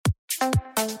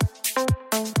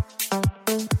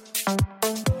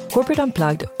Corporate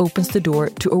Unplugged opens the door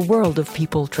to a world of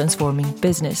people transforming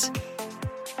business.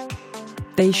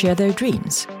 They share their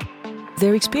dreams,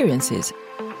 their experiences,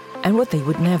 and what they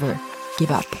would never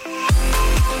give up.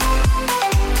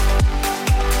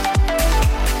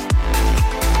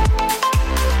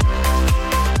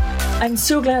 I'm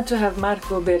so glad to have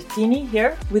Marco Bertini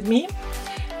here with me.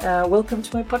 Welcome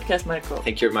to my podcast, Marco.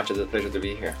 Thank you very much. It's a pleasure to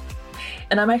be here.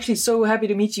 And I'm actually so happy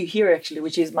to meet you here,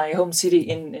 which is my home city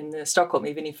in Stockholm,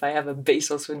 even if I have a base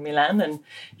also in Milan, and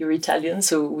you're Italian,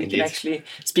 so we Indeed. can actually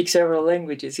speak several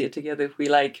languages here together if we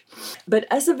like. But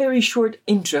as a very short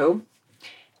intro,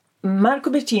 Marco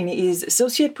Bertini is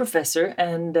Associate Professor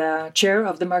and Chair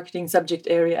of the Marketing Subject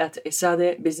Area at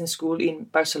ESADE Business School in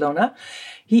Barcelona.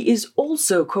 He is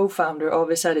also co-founder of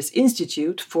ESADE's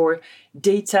Institute for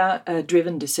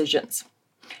Data-Driven Decisions.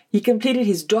 He completed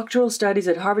his doctoral studies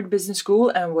at Harvard Business School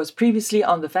and was previously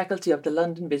on the faculty of the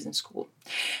London Business School.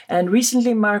 And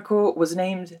recently, Marco was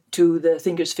named to the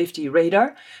Thinkers 50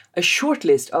 radar, a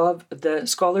shortlist of the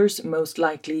scholars most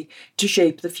likely to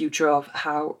shape the future of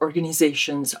how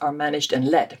organizations are managed and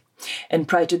led. And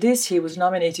prior to this, he was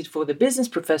nominated for the Business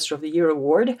Professor of the Year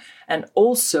award and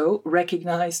also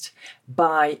recognized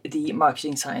by the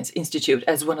Marketing Science Institute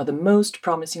as one of the most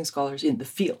promising scholars in the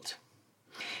field.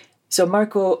 So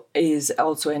Marco is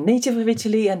also a native of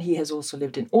Italy, and he has also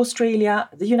lived in Australia,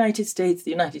 the United States,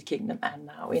 the United Kingdom, and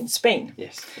now in Spain.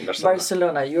 Yes, in Barcelona.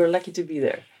 Barcelona, you're lucky to be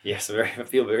there. Yes, I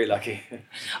feel very lucky.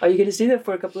 Are you going to stay there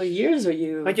for a couple of years, or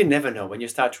you? But you never know. When you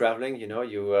start traveling,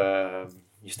 you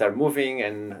start moving,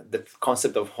 and the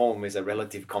concept of home is a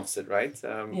relative concept, right?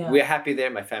 We're happy there.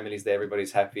 My family's there.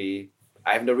 Everybody's happy.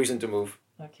 I have no reason to move.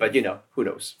 Okay. But who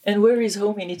knows? And where is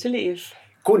home in Italy?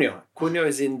 Cuneo. Cuneo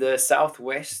is in the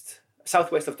southwest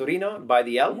of Torino, by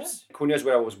the Alps. Yeah. Cuneo is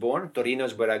where I was born. Torino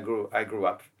is where I grew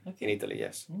up in Italy,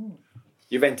 yes.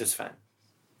 Juventus fan.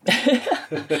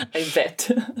 I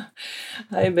bet.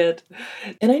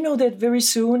 And I know that very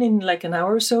soon, in like an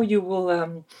hour or so, you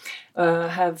will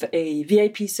have a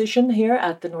VIP session here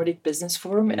at the Nordic Business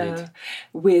Forum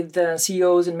with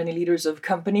CEOs and many leaders of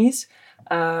companies,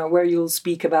 where you'll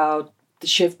speak about the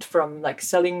shift from like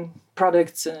selling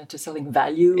products to selling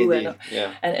value.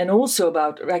 And also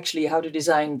about actually how to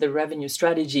design the revenue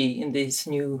strategy in these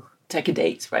new tech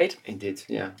days, right? Indeed,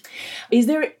 yeah. Is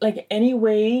there like any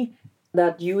way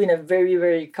that you in a very,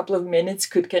 very couple of minutes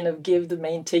could kind of give the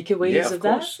main takeaways of that?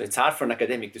 Yeah, of course. It's hard for an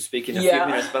academic to speak in a few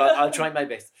minutes, but I'll try my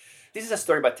best. This is a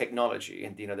story about technology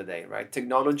at the end of the day, right?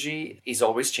 Technology is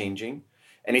always changing,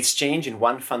 and it's changed in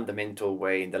one fundamental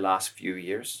way in the last few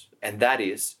years, and that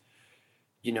is,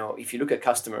 if you look at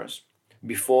customers,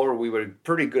 before we were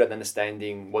pretty good at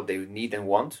understanding what they need and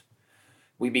want.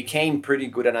 We became pretty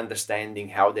good at understanding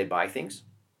how they buy things.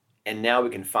 And now we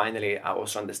can finally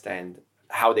also understand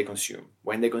how they consume,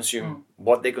 when they consume,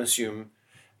 what they consume,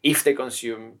 if they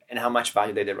consume, and how much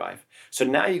value they derive. So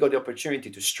now you got the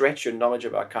opportunity to stretch your knowledge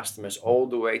of our customers all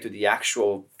the way to the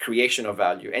actual creation of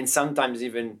value, and sometimes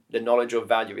even the knowledge of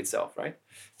value itself, right?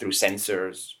 Through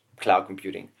sensors, cloud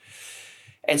computing.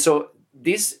 And so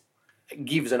this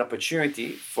gives an opportunity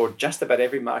for just about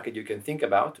every market you can think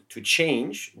about to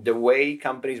change the way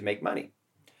companies make money.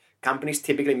 Companies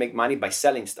typically make money by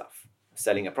selling stuff,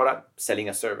 selling a product, selling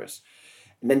a service.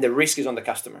 And then the risk is on the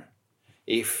customer.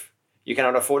 If you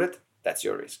cannot afford it, that's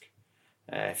your risk.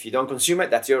 If you don't consume it,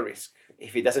 that's your risk.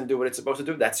 If it doesn't do what it's supposed to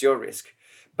do, that's your risk.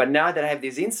 But now that I have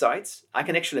these insights, I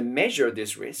can actually measure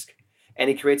this risk, and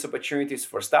it creates opportunities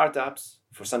for startups,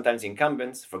 for sometimes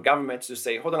incumbents, for governments to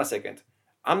say, hold on a second,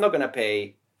 I'm not going to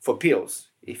pay for pills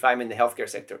if I'm in the healthcare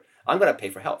sector. I'm going to pay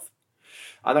for health.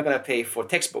 I'm not going to pay for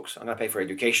textbooks. I'm going to pay for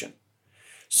education.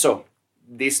 So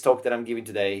this talk that I'm giving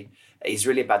today is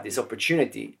really about this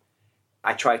opportunity.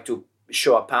 I try to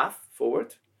show a path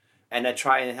forward, and I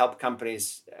try and help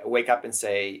companies wake up and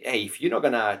say, hey, if you're not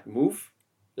going to move,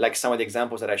 like some of the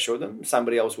examples that I showed them,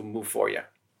 somebody else will move for you.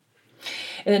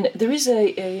 And there is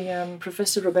a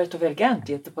Professor Roberto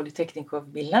Verganti at the Polytechnic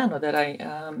of Milano that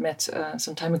I met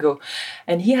some time ago.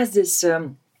 And he has this,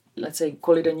 let's say,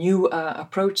 call it a new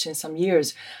approach in some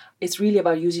years. It's really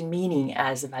about using meaning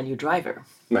as a value driver.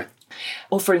 Right.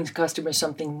 Offering customers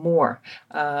something more.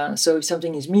 So if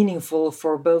something is meaningful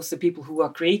for both the people who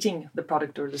are creating the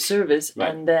product or the service,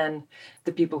 right, and then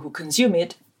the people who consume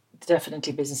it,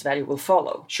 definitely business value will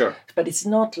follow. Sure. But it's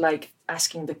not like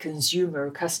asking the consumer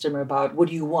or customer about what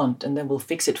do you want and then we'll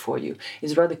fix it for you.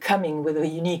 It's rather coming with a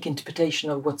unique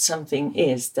interpretation of what something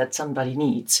is that somebody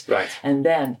needs. Right. And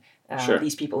then sure,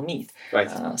 these people meet. Right.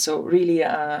 So really,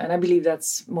 and I believe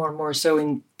that's more and more so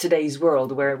in today's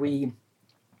world where we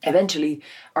eventually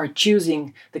our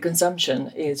choosing the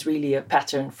consumption is really a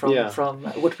pattern from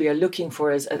what we are looking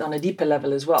for as on a deeper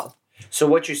level as well. So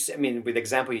with the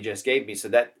example you just gave me, so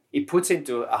that it puts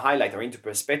into a highlight or into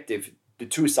perspective the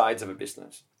two sides of a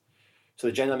business. So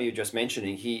the gentleman you're just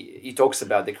mentioning, he talks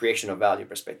about the creation of value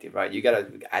perspective, right? You got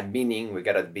to add meaning. We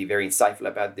got to be very insightful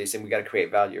about this, and we got to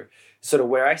create value. So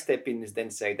where I step in is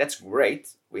then say, that's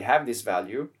great. We have this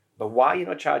value, but why are you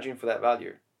not charging for that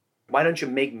value? Why don't you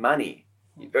make money?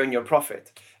 You earn your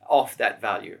profit off that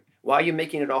value. Why are you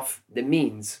making it off the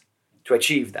means to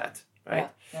achieve that,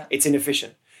 right? Yeah. It's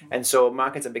inefficient. And so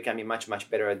markets are becoming much, much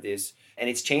better at this. And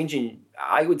it's changing,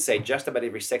 I would say, just about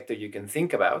every sector you can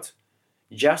think about.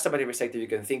 Just about every sector you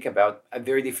can think about at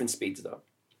very different speeds, though.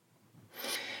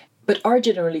 But are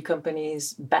generally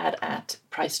companies bad at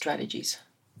price strategies?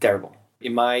 Terrible.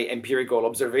 In my empirical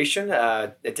observation,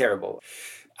 they're terrible.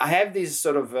 I have this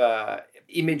sort of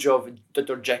image of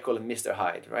Dr. Jekyll and Mr.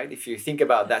 Hyde, right? If you think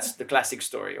about that's the classic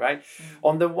story, right?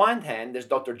 On the one hand, there's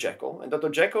Dr. Jekyll, and Dr.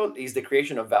 Jekyll is the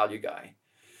creation of value guy.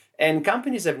 And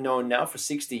companies have known now for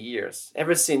 60 years,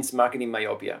 ever since Marketing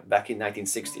Myopia back in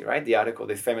 1960, right?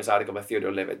 The famous article by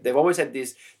Theodore Levitt. They've always had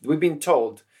this, we've been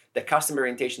told that customer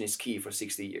orientation is key for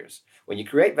 60 years. When you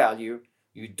create value,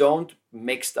 you don't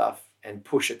make stuff and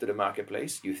push it to the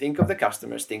marketplace. You think of the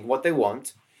customers, think what they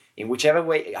want, in whichever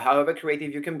way, however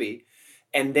creative you can be,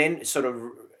 and then sort of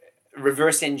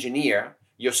reverse engineer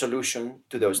your solution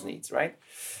to those needs, right?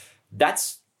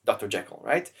 That's Dr. Jekyll,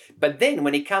 right? But then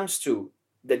when it comes to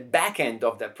the back end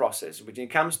of that process, when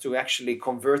it comes to actually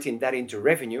converting that into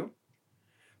revenue,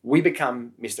 we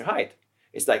become Mr. Hyde.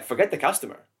 It's like, forget the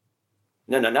customer.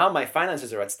 No, now my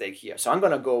finances are at stake here. So I'm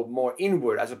going to go more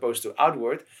inward as opposed to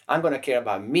outward. I'm going to care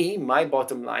about me, my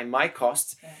bottom line, my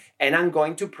costs, and I'm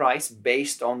going to price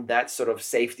based on that sort of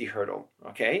safety hurdle,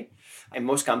 okay? And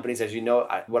most companies, as you know,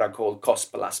 are what are called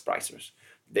cost-plus pricers.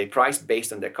 They price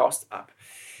based on their cost up.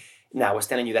 Now, I was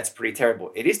telling you that's pretty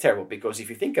terrible. It is terrible because if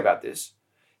you think about this,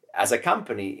 as a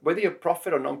company, whether you're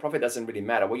profit or non-profit doesn't really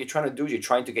matter. What you're trying to do is you're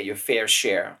trying to get your fair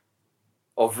share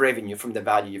of revenue from the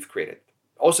value you've created.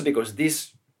 Also because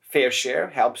this fair share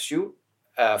helps you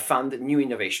fund new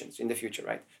innovations in the future,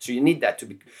 right? So you need that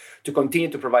to continue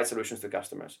to provide solutions to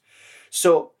customers.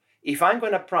 So if I'm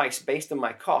going to price based on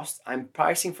my cost, I'm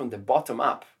pricing from the bottom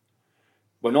up,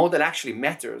 when all that actually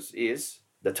matters is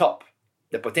the top,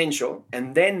 the potential,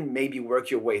 and then maybe work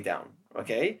your way down,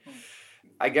 okay?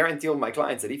 I guarantee all my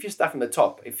clients that if you start from the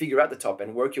top and figure out the top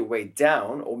and work your way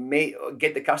down, or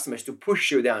get the customers to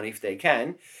push you down if they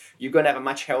can, you're going to have a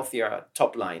much healthier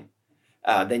top line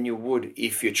than you would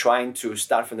if you're trying to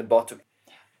start from the bottom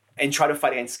and try to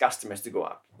fight against customers to go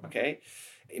up, okay?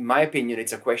 In my opinion,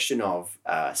 it's a question of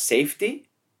safety.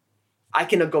 I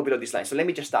cannot go below this line, so let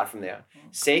me just start from there.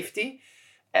 Safety,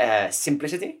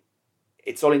 simplicity.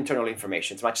 It's all internal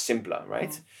information. It's much simpler,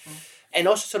 right? And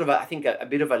also sort of, I think, a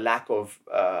bit of a lack of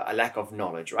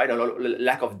knowledge, right? A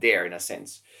lack of dare in a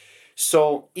sense.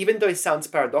 So even though it sounds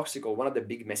paradoxical, one of the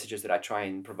big messages that I try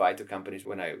and provide to companies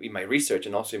in my research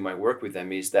and also in my work with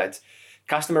them is that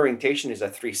customer orientation is a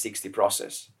 360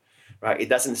 process, right? It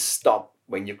doesn't stop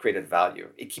when you created value.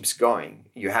 It keeps going.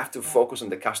 You have to focus on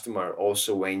the customer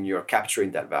also when you're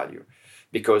capturing that value.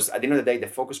 Because at the end of the day, the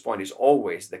focus point is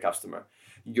always the customer.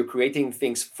 You're creating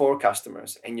things for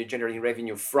customers and you're generating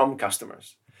revenue from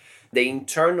customers. The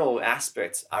internal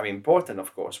aspects are important,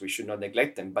 of course. We should not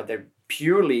neglect them, but they're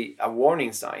purely a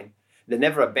warning sign. They're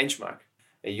never a benchmark.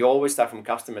 You always start from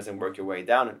customers and work your way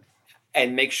down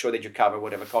and make sure that you cover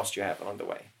whatever cost you have along the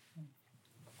way.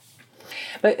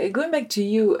 But going back to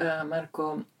you,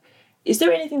 Marco, is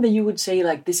there anything that you would say,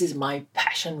 like, this is my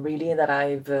passion really that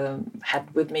I've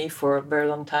had with me for a very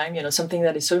long time? You know, something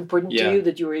that is so important to you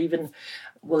that you were even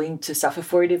willing to suffer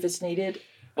for it if it's needed?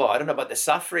 Well, I don't know about the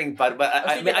suffering, but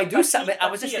I do suffer. I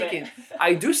was just thinking,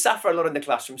 I do suffer a lot in the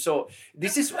classroom. So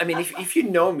this is, if you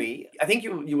know me, I think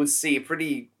you will see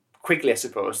pretty quickly, I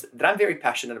suppose, that I'm very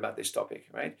passionate about this topic,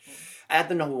 right? I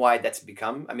don't know why that's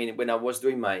become. When I was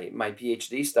doing my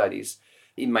PhD studies,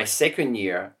 in my second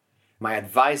year, my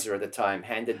advisor at the time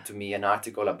handed to me an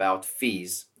article about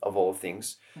fees, of all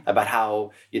things, about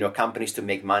how, companies to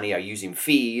make money are using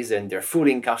fees and they're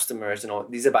fooling customers and all.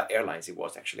 This is about airlines, it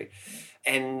was actually.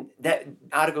 And that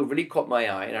article really caught my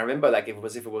eye. And I remember like it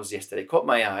was yesterday, caught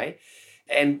my eye.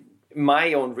 And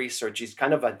my own research is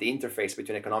kind of at the interface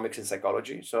between economics and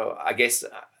psychology. So I guess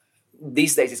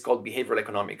these days it's called behavioral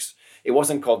economics. It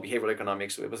wasn't called behavioral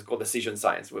economics. It was called decision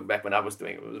science back when I was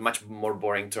doing it. It was a much more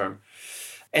boring term.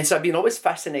 And so I've been always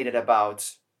fascinated about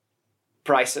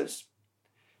prices,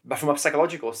 but from a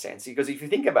psychological sense. Because if you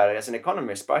think about it, as an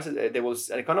economist,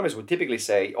 an economist would typically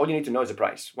say, all you need to know is the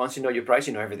price. Once you know your price,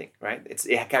 you know everything, right?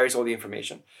 It carries all the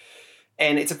information.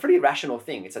 And it's a pretty rational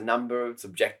thing. It's a number, it's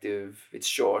objective, it's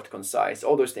short, concise,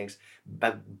 all those things.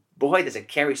 But boy, does it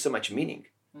carry so much meaning,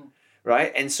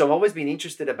 right? And so I've always been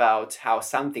interested about how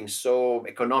something so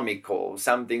economical,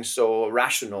 something so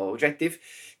rational, objective,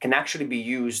 can actually be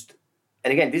used.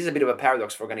 And again, this is a bit of a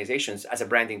paradox for organizations as a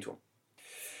branding tool.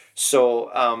 So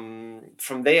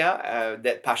from there,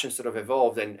 that passion sort of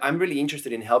evolved. And I'm really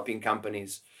interested in helping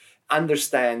companies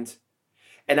understand.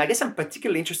 And I guess I'm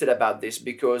particularly interested about this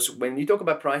because when you talk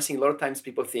about pricing, a lot of times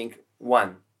people think,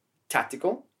 one,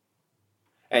 tactical,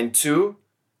 and two,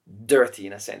 dirty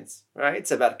in a sense, right?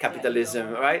 It's about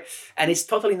capitalism, right? And it's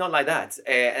totally not like that.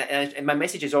 And my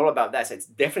message is all about that. So it's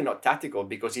definitely not tactical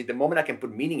because the moment I can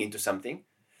put meaning into something,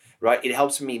 right, it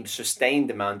helps me sustain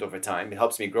demand over time. It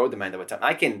helps me grow demand over time.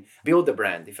 I can build a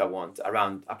brand if I want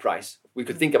around a price. We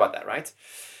could think about that, right?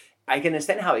 I can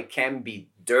understand how it can be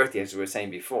dirty, as we were saying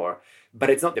before,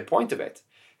 but it's not the point of it.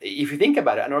 If you think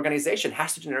about it, an organization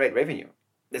has to generate revenue.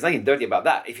 There's nothing dirty about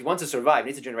that. If you want to survive, it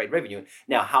needs to generate revenue.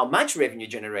 Now, how much revenue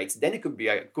generates, then it could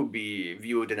be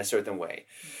viewed in a certain way.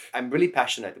 I'm really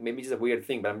passionate. Maybe it's a weird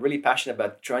thing, but I'm really passionate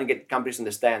about trying to get companies to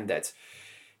understand that,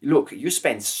 look, you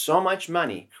spend so much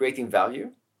money creating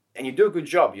value, and you do a good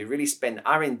job. You really spend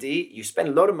R&D. You spend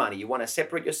a lot of money. You want to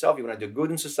separate yourself. You want to do good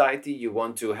in society. You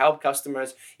want to help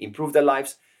customers improve their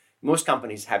lives. Most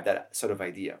companies have that sort of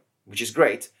idea, which is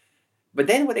great. But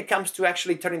then when it comes to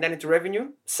actually turning that into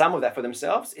revenue, some of that for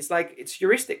themselves, it's like it's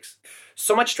heuristics.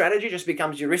 So much strategy just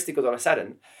becomes heuristic all of a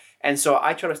sudden. And so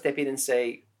I try to step in and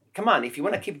say, come on, if you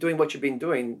want to keep doing what you've been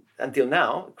doing until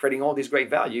now, creating all this great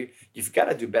value, you've got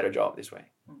to do a better job this way.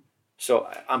 So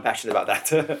I'm passionate about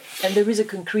that. And there is a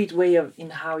concrete way in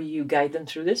how you guide them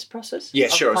through this process? Yeah,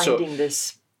 sure. Finding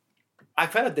this. I've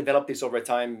kind of developed this over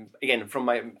time, again, from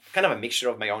my kind of a mixture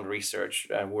of my own research,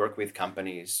 work with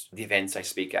companies, the events I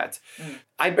speak at.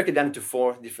 I break it down into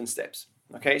 4 different steps.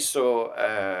 Okay, so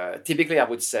typically I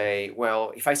would say,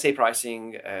 well, if I say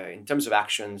pricing in terms of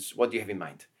actions, what do you have in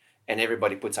mind? And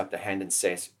everybody puts up their hand and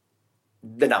says,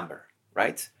 the number,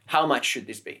 right? How much should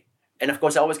this be? And of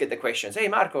course, I always get the questions, hey,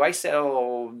 Marco, I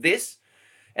sell this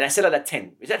and I sell it at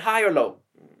 10. Is that high or low?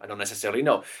 I don't necessarily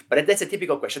know, but that's a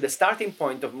typical question. The starting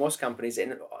point of most companies,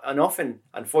 and often,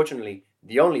 unfortunately,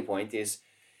 the only point is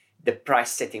the price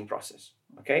setting process.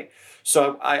 Okay,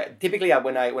 so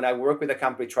when I work with a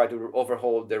company, try to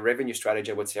overhaul the revenue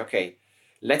strategy, I would say, okay,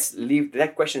 let's leave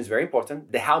that question is very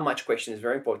important. The how much question is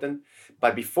very important,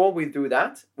 but before we do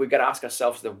that, we got to ask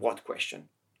ourselves the what question.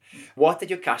 What are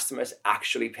your customers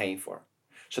actually paying for?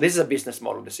 So this is a business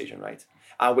model decision, right?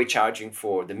 Are we charging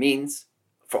for the means?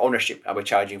 For ownership? Are we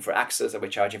charging for access? Are we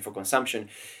charging for consumption?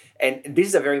 And this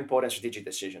is a very important strategic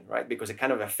decision, right? Because it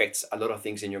kind of affects a lot of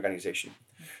things in your organization.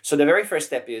 So the very first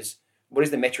step is, what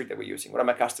is the metric that we're using? What are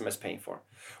my customers paying for?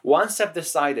 Once I've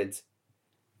decided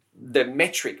the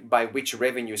metric by which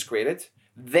revenue is created,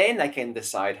 then I can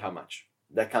decide how much.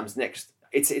 That comes next.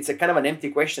 It's a kind of an empty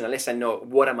question unless I know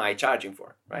what am I charging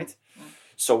for, right?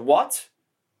 So what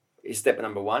is step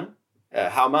number 1?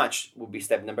 How much will be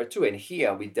step number 2. And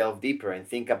here we delve deeper and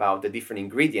think about the different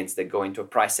ingredients that go into a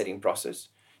price setting process.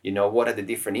 You know, what are the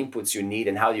different inputs you need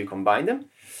and how do you combine them?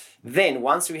 Then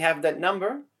once we have that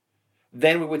number,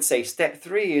 then we would say step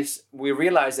 3 is we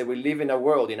realize that we live in a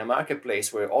world, in a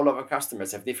marketplace where all of our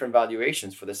customers have different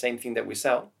valuations for the same thing that we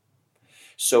sell.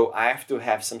 So I have to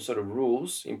have some sort of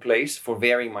rules in place for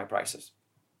varying my prices.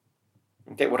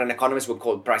 Okay, what an economist would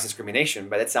call price discrimination,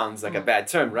 but that sounds like a bad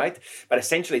term, right? But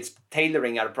essentially, it's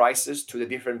tailoring our prices to the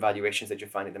different valuations that you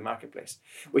find in the marketplace,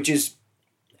 which is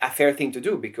a fair thing to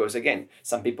do because, again,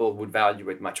 some people would value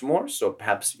it much more, so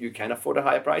perhaps you can afford a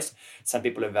higher price. Some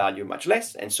people value much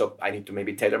less, and so I need to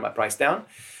maybe tailor my price down.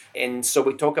 And so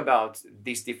we talk about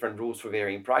these different rules for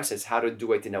varying prices, how to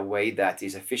do it in a way that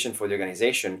is efficient for the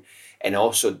organization and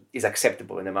also is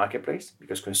acceptable in the marketplace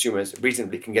because consumers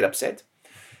reasonably can get upset.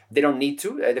 They don't need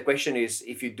to. The question is,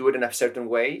 if you do it in a certain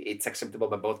way, it's acceptable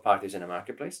by both parties in a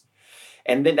marketplace.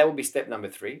 And then that would be step number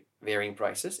 3, varying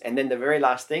prices. And then the very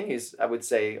last thing is, I would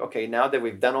say, okay, now that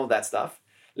we've done all that stuff,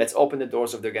 let's open the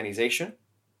doors of the organization,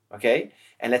 okay?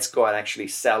 And let's go and actually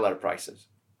sell our prices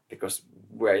because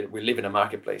we live in a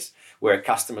marketplace where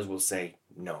customers will say,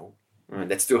 no,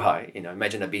 that's too high. You know,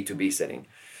 imagine a B2B setting.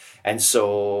 And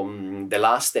so the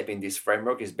last step in this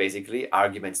framework is basically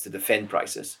arguments to defend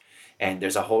prices. And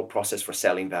there's a whole process for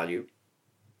selling value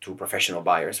to professional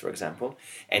buyers, for example,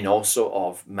 and also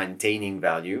of maintaining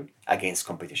value against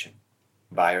competition,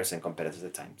 buyers and competitors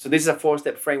at the time. So this is a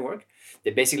 4-step framework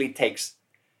that basically takes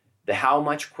the how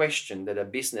much question that a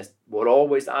business will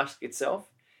always ask itself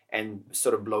and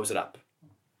sort of blows it up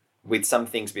with some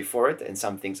things before it and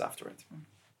some things after it.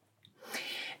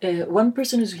 One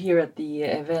person who's here at the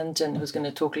event and who's going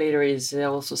to talk later is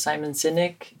also Simon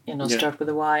Sinek, Start with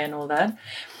a Why and all that.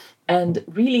 And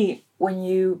really, when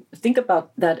you think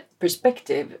about that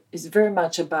perspective, it's very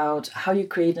much about how you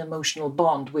create an emotional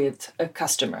bond with a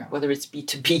customer, whether it's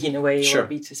B2B in a way or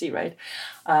B2C,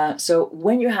 right? So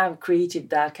when you have created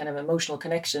that kind of emotional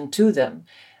connection to them,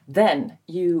 then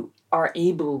you are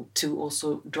able to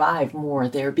also drive more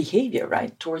their behavior,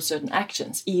 right, towards certain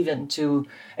actions, even to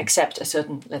accept a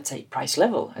certain, let's say, price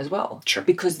level as well. Sure.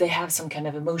 Because they have some kind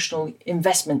of emotional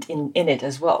investment in it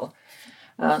as well.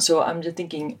 So I'm just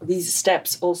thinking these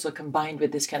steps also combined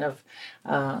with this kind of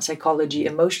psychology,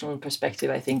 emotional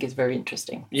perspective, I think is very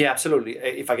interesting. Yeah, absolutely.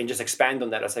 If I can just expand on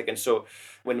that a second. So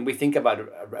when we think about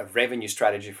a revenue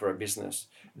strategy for a business,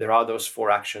 there are those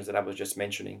 4 actions that I was just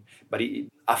mentioning. But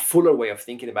a fuller way of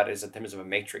thinking about it is in terms of a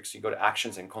matrix. You go to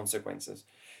actions and consequences.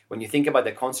 When you think about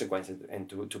the consequences, and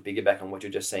to piggyback on what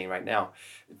you're just saying right now,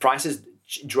 prices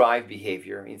drive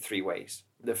behavior in 3 ways.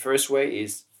 The first way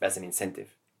is as an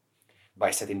incentive.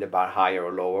 By setting the bar higher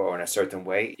or lower or in a certain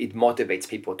way, it motivates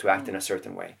people to act in a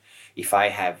certain way. If I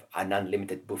have an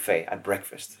unlimited buffet at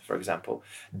breakfast, for example,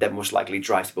 that most likely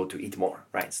drives people to eat more,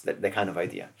 right? It's that kind of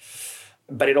idea.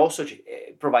 But it also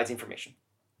provides information.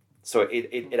 So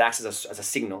it acts as a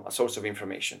signal, a source of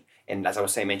information. And as I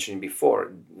was mentioning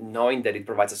before, knowing that it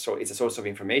provides it's a source of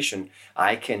information,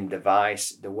 I can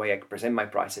devise the way I present my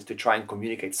prices to try and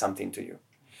communicate something to you.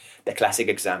 The classic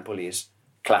example,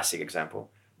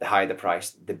 the higher the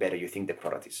price, the better you think the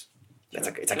product is.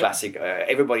 It's a classic.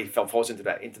 Everybody falls into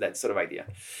that sort of idea.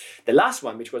 The last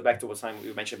one, which goes back to what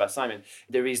you mentioned about Simon,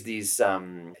 there is this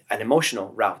an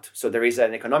emotional route. So there is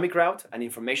an economic route, an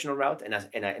informational route, and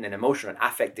an emotional, an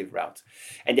affective route.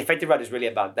 And the affective route is really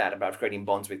about that, about creating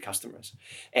bonds with customers.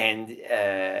 And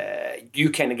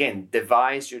you can, again,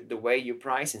 devise the way you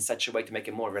price in such a way to make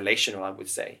it more relational, I would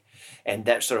say. And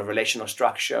that sort of relational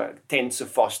structure tends to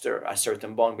foster a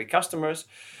certain bond with customers.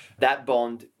 That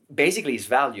bond basically is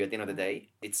value at the end of the day.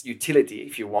 It's utility,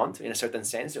 if you want, in a certain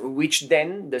sense, which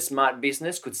then the smart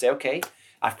business could say, okay,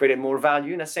 I've created more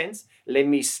value in a sense. Let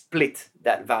me split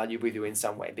that value with you in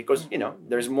some way, because,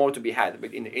 there's more to be had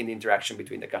in the interaction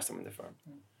between the customer and the firm.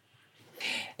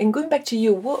 And going back to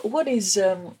you, what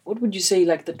would you say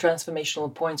like the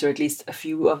transformational points, or at least a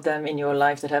few of them in your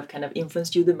life that have kind of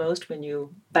influenced you the most when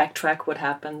you backtrack what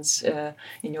happens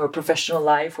in your professional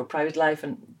life or private life,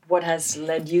 and what has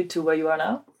led you to where you are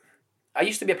now? I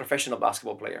used to be a professional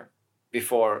basketball player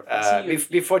before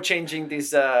changing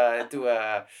this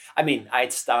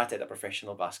I'd started a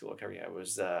professional basketball career.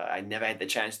 I never had the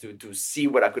chance to see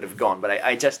where I could have gone, but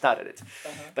I just started it.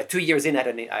 But 2 years in,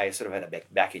 I sort of had a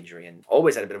back injury, and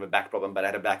always had a bit of a back problem, but I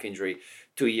had a back injury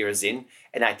 2 years in,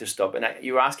 and I had to stop. And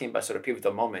you were asking about sort of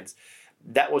pivotal moments.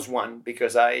 That was one,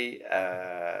 because I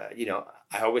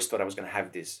always thought I was going to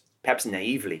have this, perhaps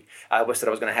naively, I always thought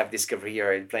I was going to have this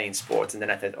career in playing sports. And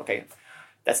then I thought, okay,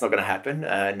 that's not going to happen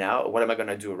now. What am I going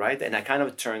to do, right? And I kind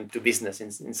of turned to business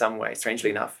in some way, strangely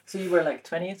enough. So you were like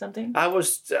 20 or something? I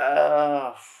was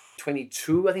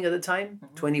 22, I think, at the time,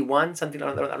 21, something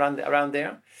around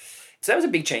there. So that was a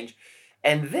big change.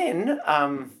 And then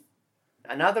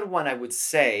another one, I would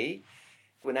say,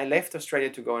 when I left Australia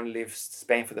to go and live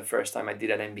Spain for the first time, I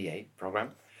did an MBA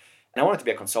program. And I wanted to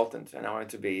be a consultant, and I wanted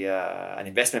to be an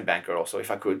investment banker also, if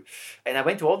I could. And I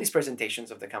went to all these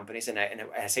presentations of the companies, and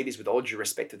I say this with all due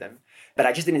respect to them, but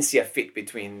I just didn't see a fit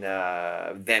between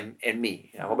them and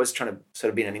me. I was trying to sort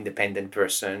of be an independent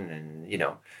person,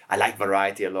 and, I like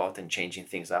variety a lot and changing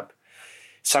things up.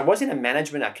 So I was in a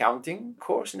management accounting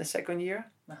course in the second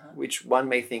year, which one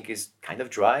may think is kind of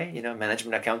dry,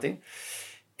 management accounting.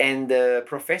 And the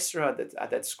professor at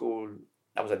that school,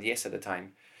 I was at Yes at the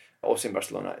time, also in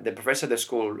Barcelona, the professor at the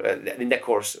school, in that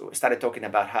course, started talking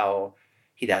about how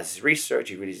he does research.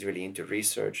 He really is really into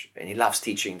research, and he loves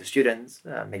teaching the students.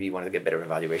 Maybe he wanted to get better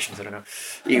evaluations. I don't know.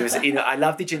 He was, I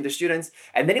love teaching the students.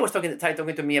 And then he was talking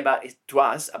to me to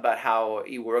us about how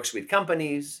he works with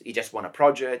companies. He just won a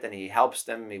project, and he helps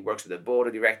them. He works with the board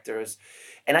of directors.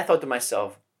 And I thought to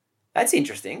myself, that's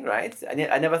interesting, right?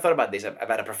 I never thought about this,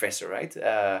 about a professor, right?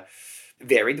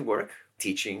 Varied work.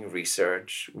 Teaching,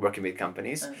 research, working with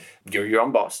companies. You're your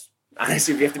own boss.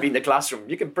 Honestly, if you have to be in the classroom,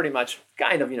 you can pretty much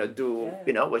kind of, do,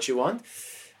 what you want.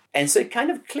 And so it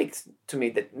kind of clicked to me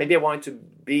that maybe I wanted to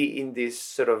be in this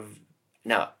sort of,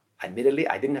 now, Admittedly,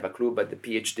 I didn't have a clue about the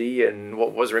PhD and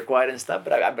what was required and stuff,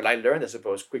 but I learned, I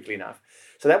suppose, quickly enough.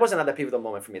 So that was another pivotal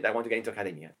moment for me, that I want to get into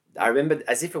academia. I remember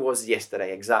as if it was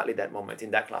yesterday, exactly that moment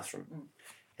in that classroom.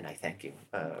 And I thank him,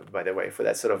 by the way, for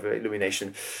that sort of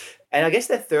illumination. And I guess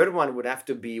the third one would have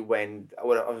to be when,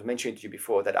 what I was mentioning to you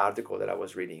before, that article that I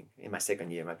was reading in my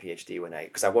second year, my PhD,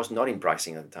 because I was not in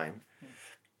pricing at the time.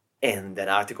 And that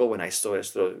article, when I saw it,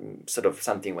 sort of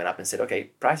something went up and said,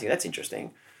 okay, pricing, that's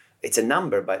interesting. It's a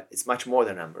number, but it's much more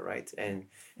than a number, right? And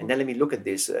then let me look at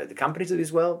this. The companies do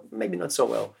this well, maybe not so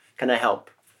well. Can I help?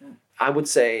 I would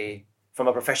say, from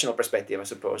a professional perspective, I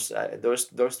suppose,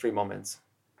 those three moments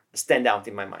stand out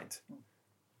in my mind.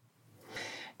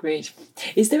 Great.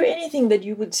 Is there anything that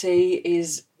you would say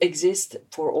exists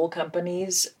for all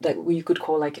companies that you could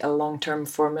call like a long-term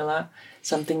formula,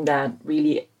 something that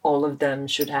really all of them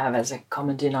should have as a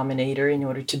common denominator in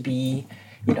order to be,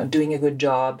 doing a good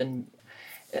job and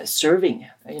serving,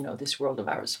 this world of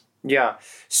ours? Yeah.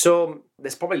 So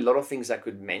there's probably a lot of things I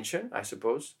could mention, I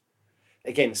suppose.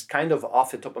 Again, it's kind of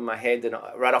off the top of my head and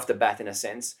right off the bat in a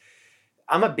sense.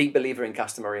 I'm a big believer in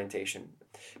customer orientation,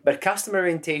 but customer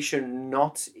orientation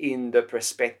not in the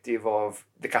perspective of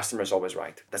the customer is always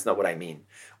right. That's not what I mean.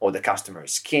 Or the customer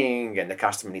is king and the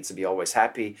customer needs to be always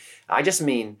happy. I just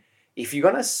mean, if you're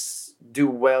going to do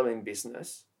well in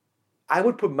business, I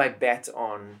would put my bet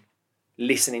on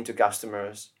listening to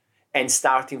customers and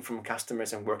starting from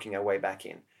customers and working our way back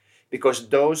in, because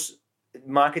those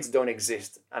markets don't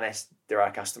exist unless there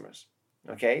are customers.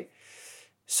 Okay.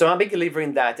 So I'm a big believer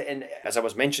in that. And as I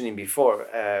was mentioning before,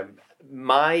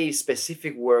 my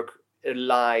specific work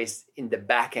lies in the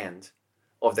back end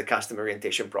of the customer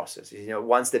orientation process.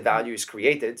 Once the value is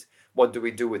created, what do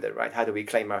we do with it, right? How do we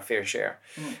claim our fair share?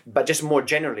 But just more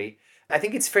generally, I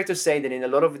think it's fair to say that in a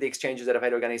lot of the exchanges that I've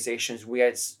had organizations, we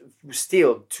are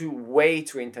still way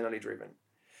too internally driven.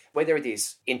 Whether it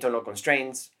is internal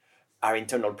constraints, our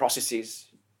internal processes,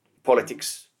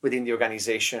 politics within the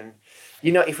organization.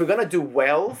 If we're going to do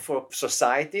well for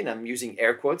society, and I'm using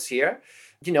air quotes here,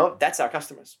 that's our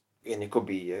customers. And it could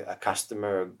be a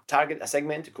customer target, a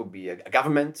segment, it could be a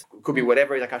government, it could be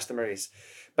whatever the customer is.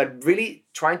 But really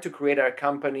trying to create our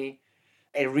company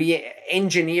and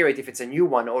re-engineer it if it's a new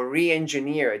one, or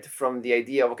re-engineer it from the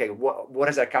idea of, okay, what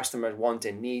does our customer want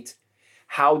and need?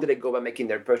 How do they go about making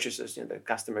their purchases? The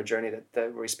customer journey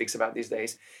that Rory speaks about these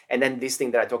days. And then this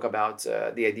thing that I talk about,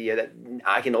 the idea that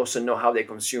I can also know how they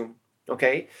consume.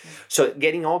 Okay. So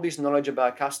getting all this knowledge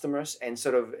about customers and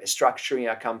sort of structuring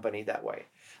our company that way.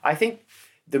 I think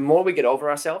the more we get over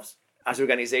ourselves as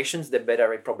organizations, the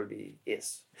better it probably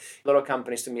is. A lot of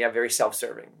companies to me are very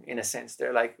self-serving in a sense.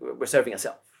 They're like, we're serving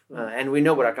ourselves. And we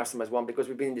know what our customers want because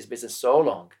we've been in this business so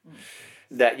long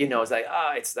that,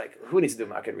 it's like, who needs to do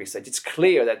market research? It's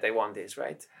clear that they want this,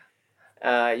 right?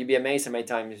 You'd be amazed how many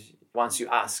times once you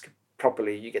ask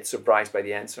properly, you get surprised by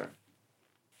the answer.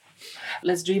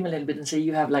 Let's dream a little bit and say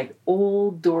you have like all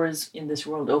doors in this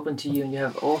world open to you and you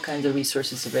have all kinds of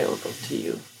resources available to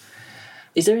you.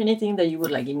 Is there anything that you would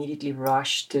like immediately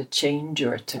rush to change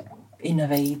or to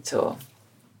innovate? Or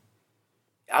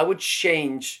I would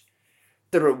change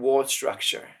the reward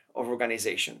structure of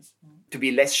organizations to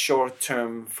be less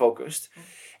short-term focused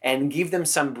and give them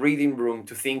some breathing room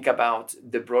to think about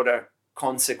the broader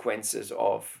consequences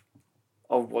of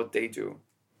what they do.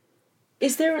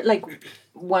 Is there like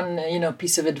one,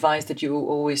 piece of advice that you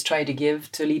always try to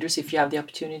give to leaders if you have the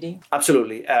opportunity?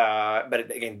 Absolutely.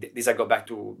 But again, I go back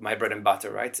to my bread and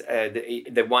butter, right?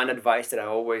 The one advice that I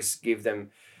always give them,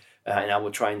 and I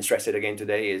will try and stress it again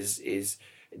today, is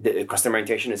the customer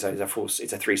orientation it's a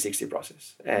 360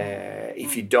 process.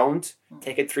 If you don't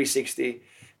take it 360,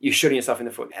 you're shooting yourself in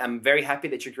the foot. I'm very happy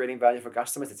that you're creating value for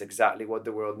customers. It's exactly what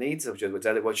the world needs, which is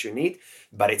exactly what you need.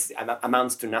 But it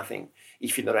amounts to nothing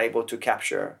if you're not able to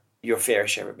capture your fair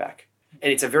share back.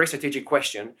 And it's a very strategic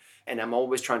question. And I'm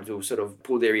always trying to sort of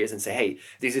pull their ears and say, hey,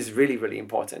 this is really, really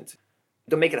important.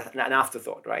 Don't make it an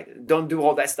afterthought, right? Don't do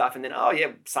all that stuff and then,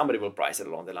 somebody will price it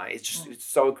along the line. It's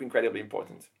so incredibly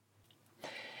important.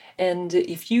 And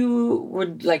if you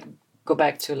would go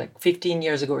back to 15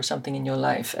 years ago or something in your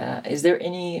life, is there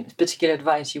any particular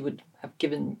advice you would have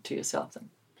given to yourself then?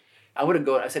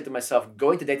 I said to myself,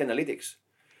 go into data analytics.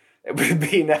 It would have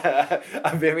been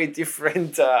a very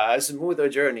different, smoother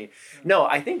journey.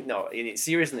 In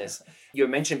seriousness, you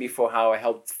mentioned before how I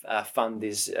helped fund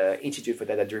this Institute for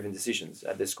Data-Driven Decisions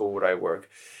at the school where I work.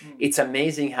 It's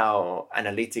amazing how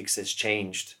analytics has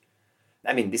changed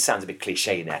I mean, this sounds a bit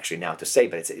cliche actually now to say,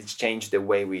 but it's changed the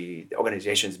way the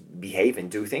organizations behave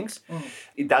and do things.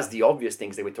 It does the obvious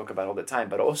things that we talk about all the time,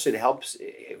 but also it helps,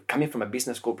 coming from a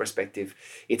business school perspective,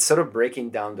 it's sort of breaking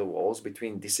down the walls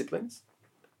between disciplines.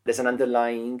 There's an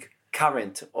underlying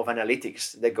current of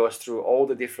analytics that goes through all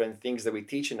the different things that we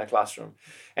teach in the classroom.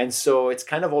 And so it's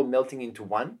kind of all melting into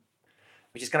one,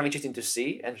 which is kind of interesting to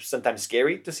see and sometimes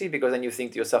scary to see, because then you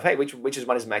think to yourself, hey, which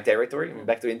one is my territory? I mean,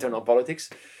 back to internal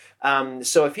politics.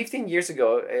 So 15 years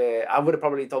ago, I would have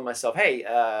probably told myself, hey,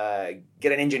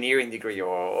 get an engineering degree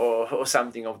or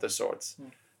something of the sorts.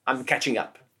 I'm catching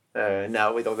up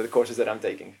now with all the courses that I'm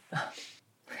taking.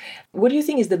 What do you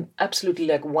think is the absolutely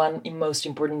one most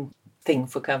important thing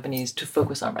for companies to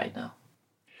focus on right now?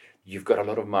 You've got a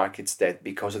lot of markets that,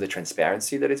 because of the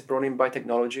transparency that is brought in by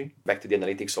technology, back to the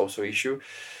analytics also issue,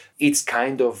 it's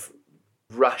kind of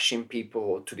rushing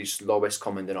people to this lowest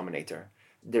common denominator.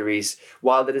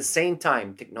 While at the same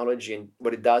time, technology, and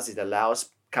what it does is it allows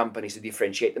companies to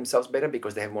differentiate themselves better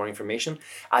because they have more information.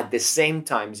 At the same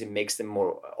time, it makes them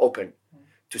more open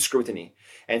to scrutiny.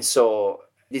 And so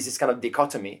this is kind of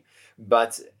dichotomy.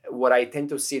 But what I tend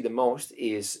to see the most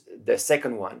is the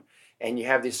second one. And you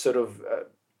have this sort of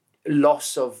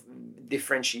loss of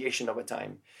differentiation over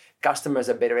time. Customers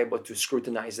are better able to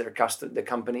scrutinize the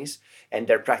companies and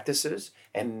their practices.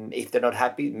 And if they're not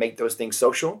happy, make those things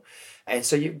social. And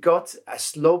so you've got a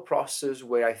slow process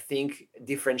where I think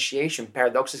differentiation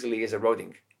paradoxically is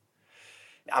eroding.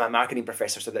 I'm a marketing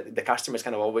professor, so that the customer is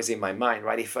kind of always in my mind,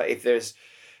 right? If there's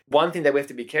one thing that we have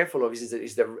to be careful of is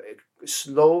the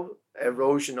slow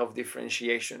erosion of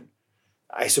differentiation.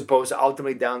 I suppose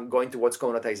ultimately going towards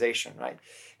commoditization, right?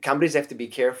 Companies have to be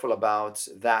careful about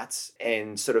that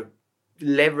and sort of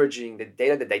leveraging the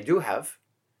data that they do have,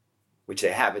 which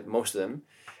they have, most of them,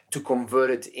 to convert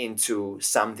it into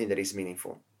something that is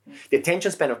meaningful. The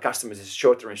attention span of customers is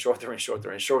shorter and shorter and shorter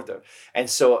and shorter. And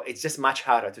so it's just much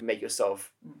harder to make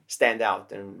yourself stand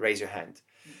out and raise your hand.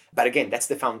 But again, that's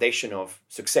the foundation of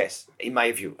success, in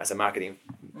my view, as a marketing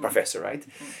professor, right?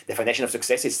 The foundation of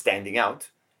success is standing out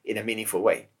in a meaningful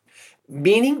way.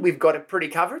 Meaning, we've got it pretty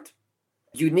covered.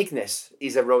 Uniqueness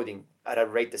is eroding at a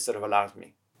rate that sort of alarms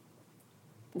me.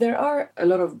 There are a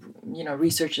lot of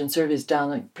research and surveys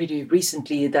done pretty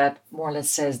recently that more or less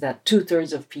says that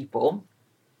 2/3 of people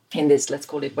in this, let's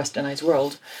call it westernized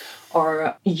world,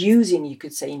 are using, you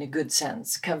could say in a good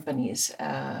sense, companies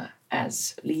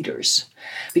as leaders,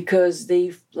 because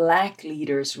they lack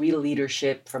leaders, real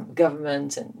leadership from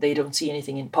government, and they don't see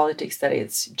anything in politics that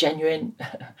is genuine,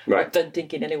 right,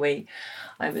 authentic in any way.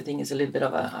 Everything is a little bit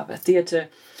of a theater.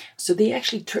 So they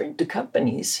actually turn to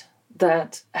companies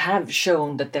that have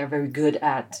shown that they're very good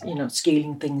at,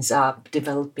 scaling things up,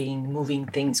 developing, moving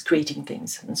things, creating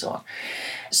things, and so on.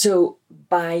 So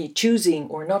by choosing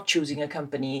or not choosing a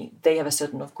company, they have a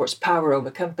certain, of course, power over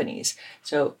companies.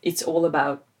 So it's all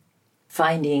about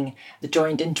finding the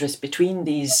joint interest between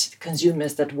these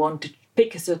consumers that want to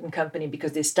pick a certain company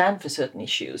because they stand for certain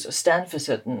issues or stand for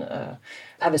certain,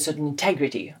 have a certain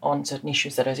integrity on certain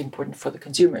issues that are important for the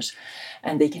consumers.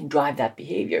 And they can drive that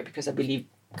behavior, because I believe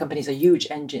companies are huge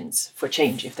engines for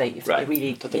change if they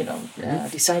really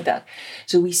decide that.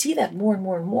 So we see that more and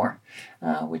more and more,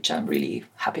 which I'm really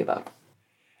happy about.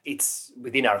 It's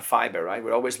within our fiber, right?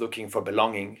 We're always looking for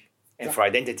belonging and for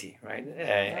identity, right?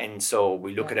 And so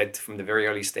we look at it from the very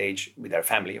early stage with our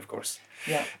family, of course.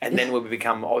 Yeah. And then when we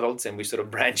become adults and we sort of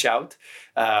branch out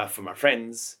from our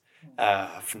friends,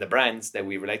 from the brands that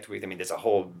we relate with. I mean, there's a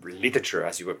whole literature,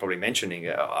 as you were probably mentioning,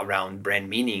 around brand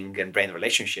meaning and brand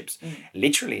relationships.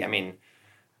 Literally, I mean,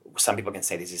 some people can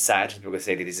say this is sad. Some people can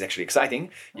say this is actually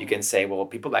exciting. You can say, well,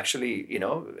 people actually,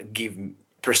 give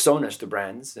personas to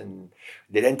brands and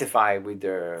they identify with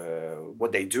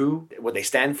what they do, what they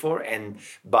stand for. And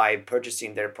by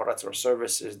purchasing their products or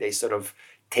services, they sort of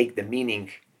take the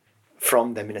meaning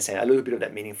from them, in a sense, a little bit of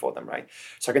that meaning for them, right?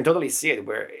 So I can totally see it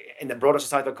where in the broader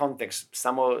societal context,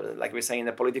 some of, like we're saying, in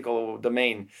the political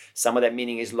domain, some of that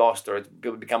meaning is lost or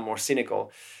people become more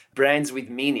cynical. Brands with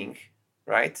meaning,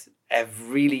 right, have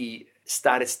really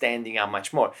started standing out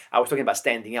much more. I was talking about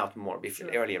standing out more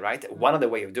earlier, right? One of the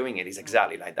way of doing it is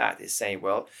exactly like that, is saying,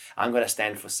 well, I'm going to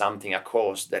stand for something, a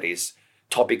cause that is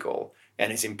topical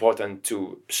and is important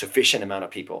to sufficient amount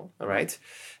of people, all right?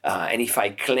 And if I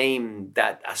claim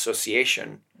that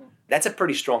association, that's a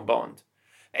pretty strong bond.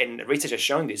 And research has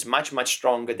shown this much, much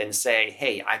stronger than say,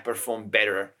 hey, I perform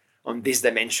better on this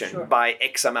dimension by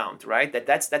X amount, right?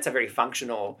 That's a very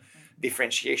functional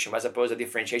differentiation, as opposed to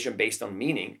differentiation based on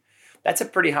meaning. That's a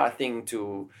pretty hard thing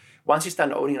to, once you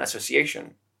start owning an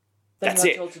association, That's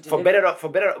it. For better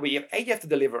you have to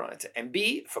deliver on it, and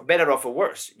B, for better or for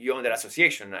worse, you own that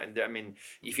association. And I mean,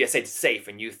 if you say safe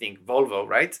and you think Volvo,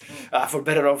 right? For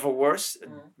better or for worse,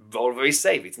 Volvo is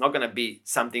safe. It's not going to be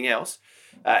something else.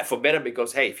 For better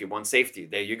because, hey, if you want safety,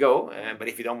 there you go. But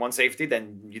if you don't want safety,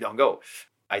 then you don't go.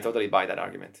 I totally buy that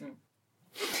argument.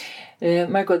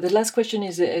 Marco, the last question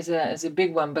is a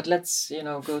big one, but let's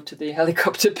go to the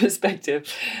helicopter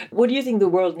perspective. What do you think the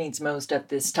world needs most at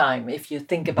this time, if you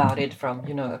think about it from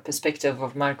a perspective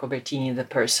of Marco Bertini, the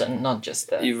person, not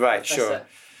just the You're right, professor? Sure.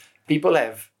 People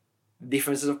have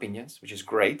differences of opinions, which is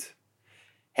great.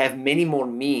 Have many more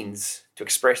means to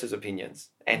express those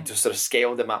opinions and to sort of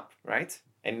scale them up, right,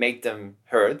 and make them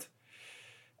heard.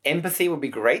 Empathy would be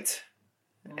great.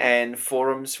 And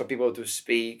forums for people to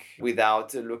speak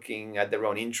without looking at their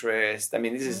own interest. I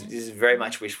mean, this is very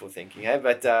much wishful thinking.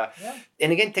 But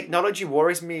and again, technology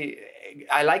worries me.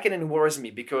 I like it and it worries me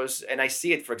because, and I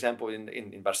see it, for example,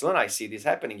 in Barcelona, I see this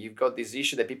happening. You've got this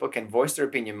issue that people can voice their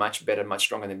opinion much better, much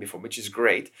stronger than before, which is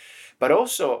great. But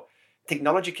also,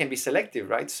 technology can be selective,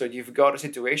 right? So you've got a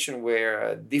situation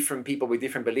where different people with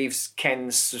different beliefs can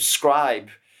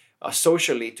subscribe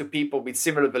socially to people with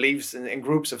similar beliefs and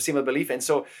groups of similar belief. And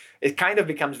so it kind of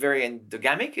becomes very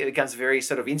endogamic. It becomes very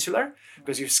sort of insular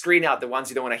because you screen out the ones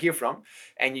you don't want to hear from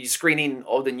and you screen in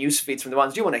all the news feeds from the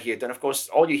ones you want to hear. Then, of course,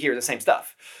 all you hear is the same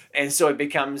stuff. And so it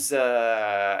becomes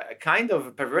kind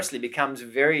of perversely becomes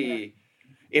very,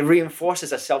 it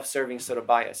reinforces a self-serving sort of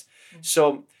bias.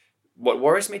 So what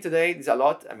worries me today is a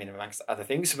lot, I mean, amongst other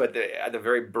things, but at a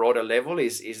very broader level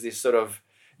is this sort of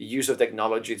use of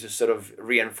technology to sort of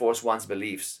reinforce one's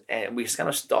beliefs. And we just kind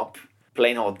of stop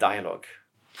plain old dialogue.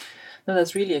 No,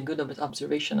 that's really a good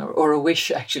observation or a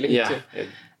wish, actually. Yeah.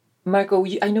 Marco,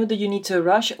 I know that you need to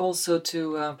rush also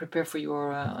to prepare for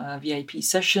your VIP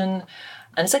session.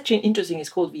 And it's actually interesting, it's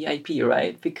called VIP,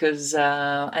 right? Because,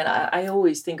 and I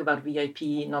always think about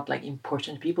VIP, not like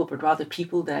important people, but rather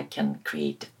people that can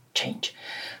create change.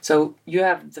 So you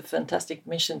have the fantastic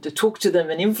mission to talk to them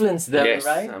and influence them, yes,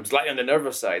 right? I'm slightly on the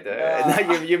nervous side.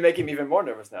 You're making me even more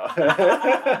nervous now.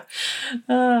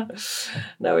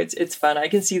 No, it's fun. I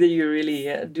can see that you're really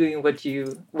doing what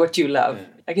you love. Yeah.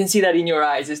 I can see that in your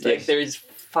eyes. It's like there is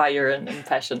fire and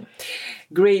passion.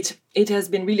 Great. It has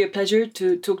been really a pleasure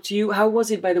to talk to you. How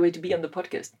was it, by the way, to be on the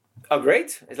podcast? Oh,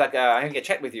 great. It's like I can get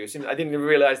chat with you. I didn't even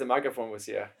realize the microphone was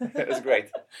here. It was great.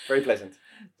 Very pleasant.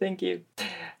 Thank you.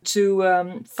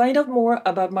 To find out more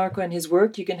about Marco and his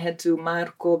work, you can head to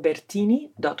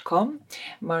marcobertini.com.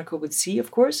 Marco with C,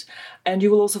 of course. And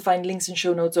you will also find links and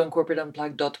show notes on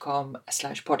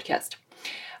corporateunplugged.com/podcast.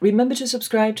 Remember to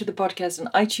subscribe to the podcast on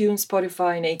iTunes,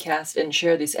 Spotify, and Acast, and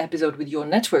share this episode with your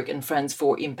network and friends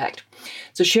for impact.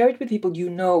 So share it with people you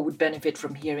know would benefit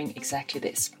from hearing exactly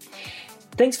this.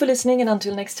 Thanks for listening, and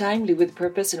until next time, live with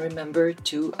purpose and remember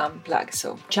to unplug.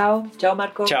 So, ciao. Ciao,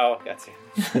 Marco. Ciao, grazie.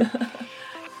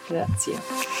 Grazie.